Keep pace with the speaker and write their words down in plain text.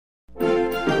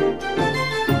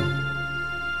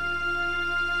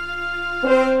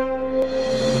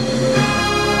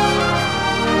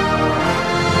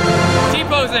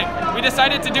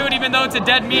excited to do it even though it's a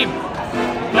dead meme.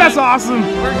 That's awesome.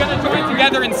 We're gonna join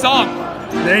together in song.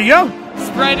 There you go.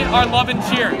 Spread our love and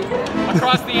cheer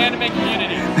across the anime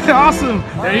community. Awesome.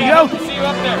 There you go. Hope to see you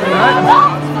up there.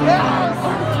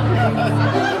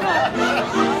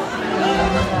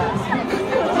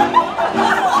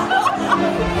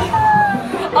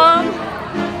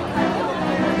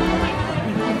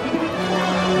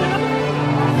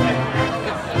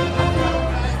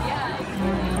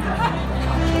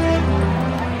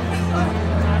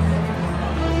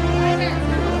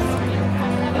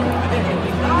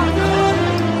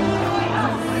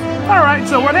 Alright,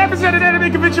 so what happens at an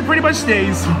anime convention pretty much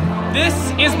stays. This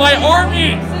is my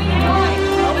army!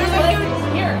 There's a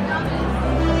huge here.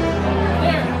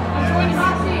 There.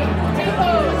 Two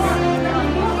bows.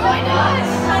 Oh my gosh!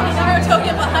 Naruto,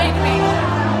 get behind me.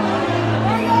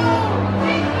 There you go!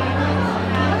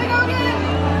 Let me go again!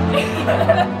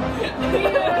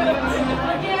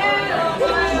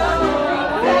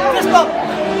 Fist bump!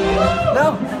 No!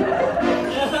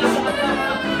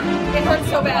 It hurts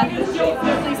so bad.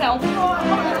 Please help.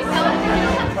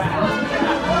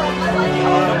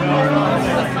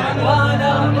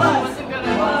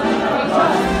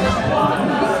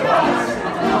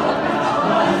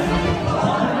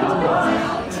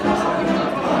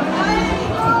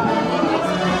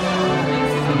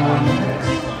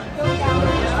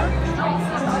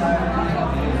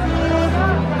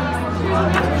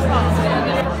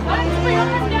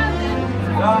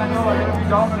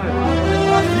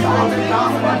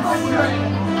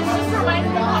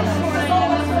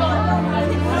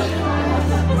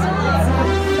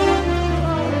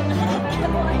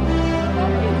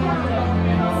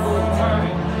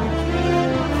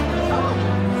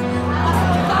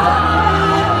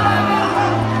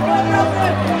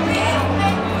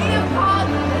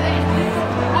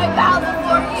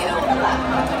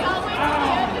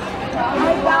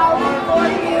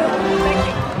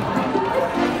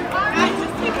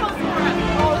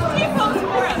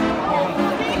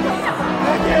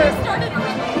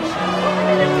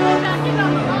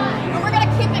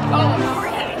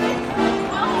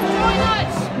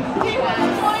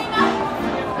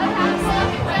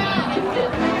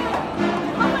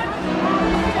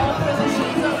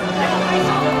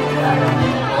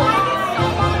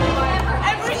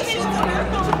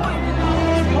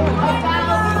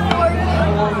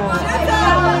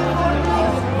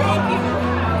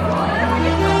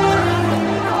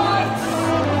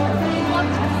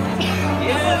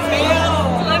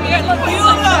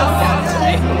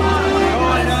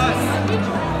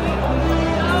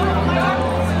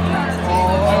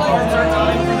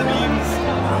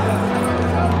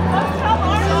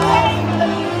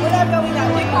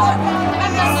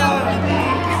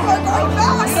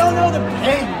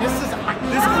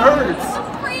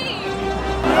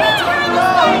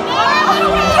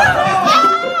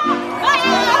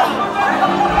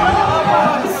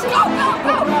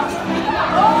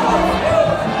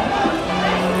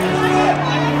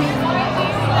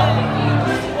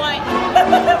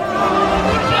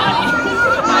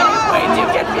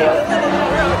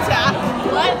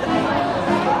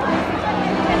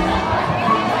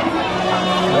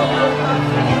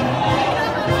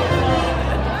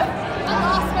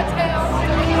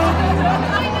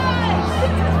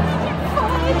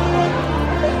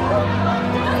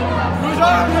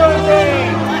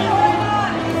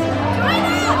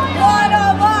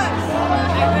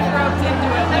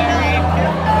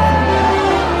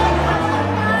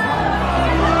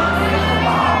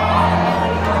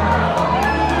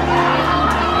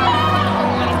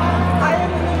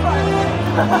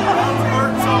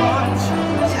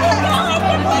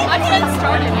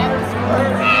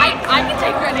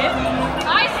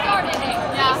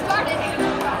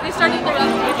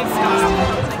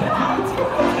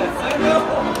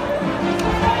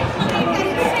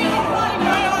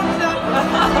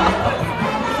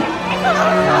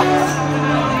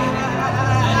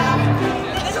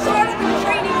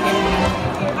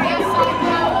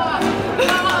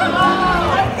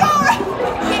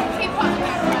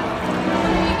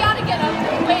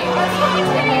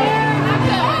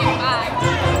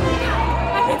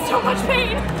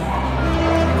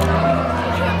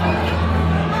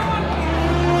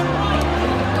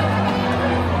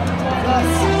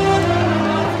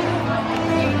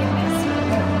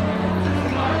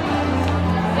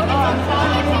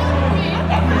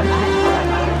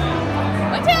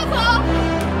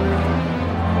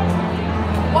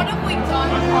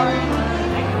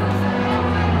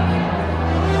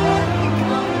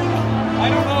 I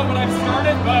don't know what I've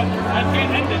started, but I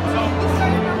can't end it, so. You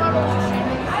started a revolution.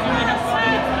 I only have 5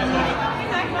 minutes.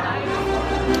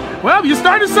 Well, you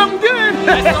started something good.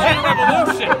 I started a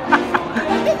revolution.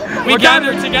 We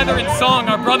gathered together in song,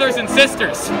 our brothers and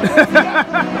sisters.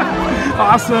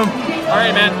 Awesome. All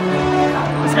right, man.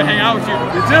 Just gonna hang out with you.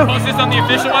 You too. Post this on the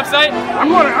official website.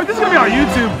 This is gonna be on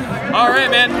YouTube. All right,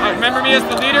 man. Remember me as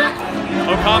the leader?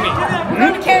 Okami. We're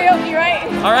going to karaoke, right?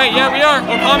 All right, yeah, we are.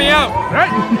 Okami out. All right.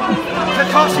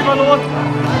 Kakashi, my lord.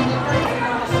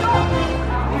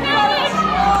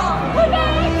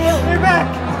 We're back.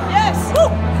 Yes. Woo.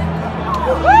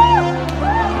 Woo.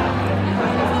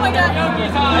 Oh my God. Karaoke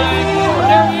time.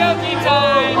 Karaoke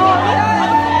time.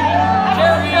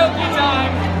 Karaoke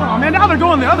time. Oh man, now they're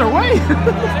going the other way.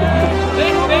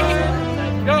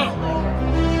 Go.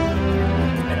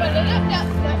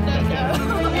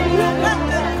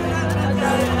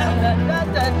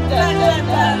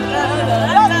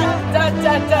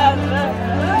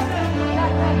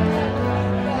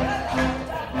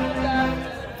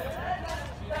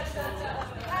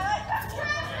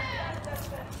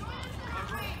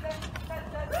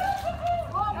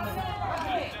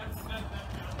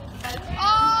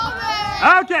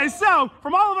 Okay, so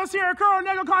from all of us here at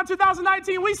KuroNekoCon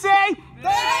 2019, we say Thank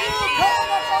you,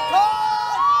 KuroNekoCon!